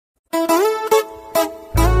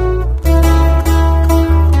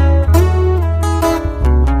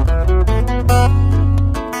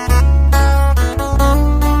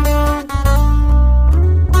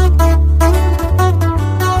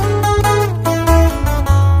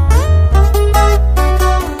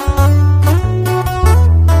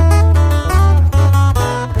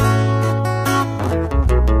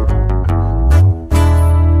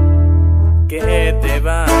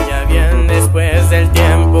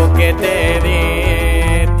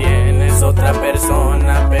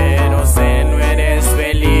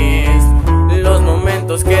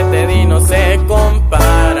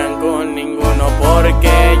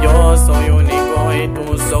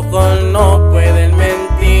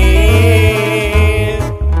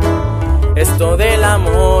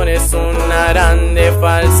amor es una grande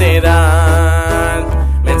falsedad.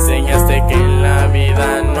 Me enseñaste que en la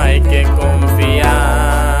vida no hay que confiar.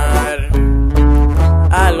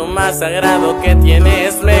 A lo más sagrado que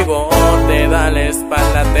tienes, luego te da la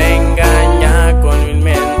espalda, te engaña con mil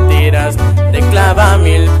mentiras, te clava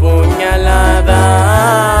mil puñaladas.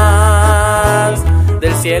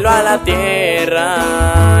 Del cielo a la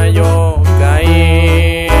tierra yo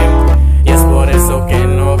caí, y es por eso que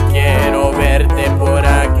no quiero verte por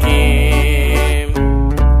aquí.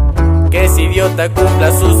 Que ese idiota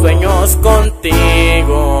cumpla sus sueños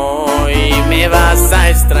contigo y me vas a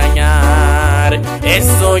extrañar,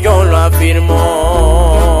 eso yo lo afirmo.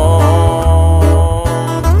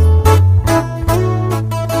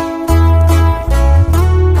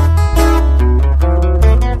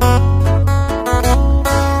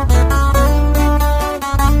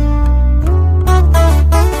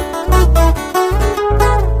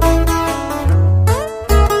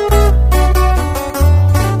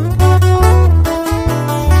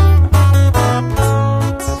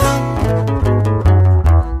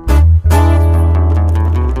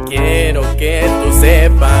 Que tú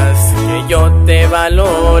sepas que yo te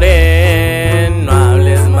valoré. No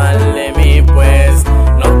hables mal de mí, pues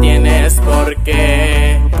no tienes por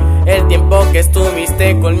qué. El tiempo que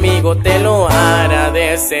estuviste conmigo te lo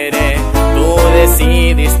agradeceré. Tú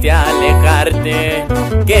decidiste alejarte,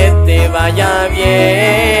 que te vaya bien.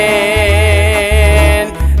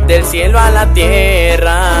 Del cielo a la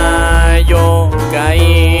tierra yo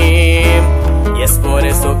caí, y es por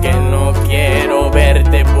eso que no quiero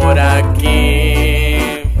verte por aquí.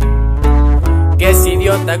 Que ese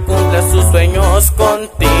idiota cumpla sus sueños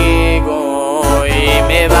contigo y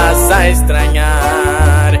me vas a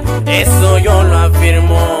extrañar, eso yo lo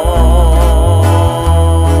afirmo.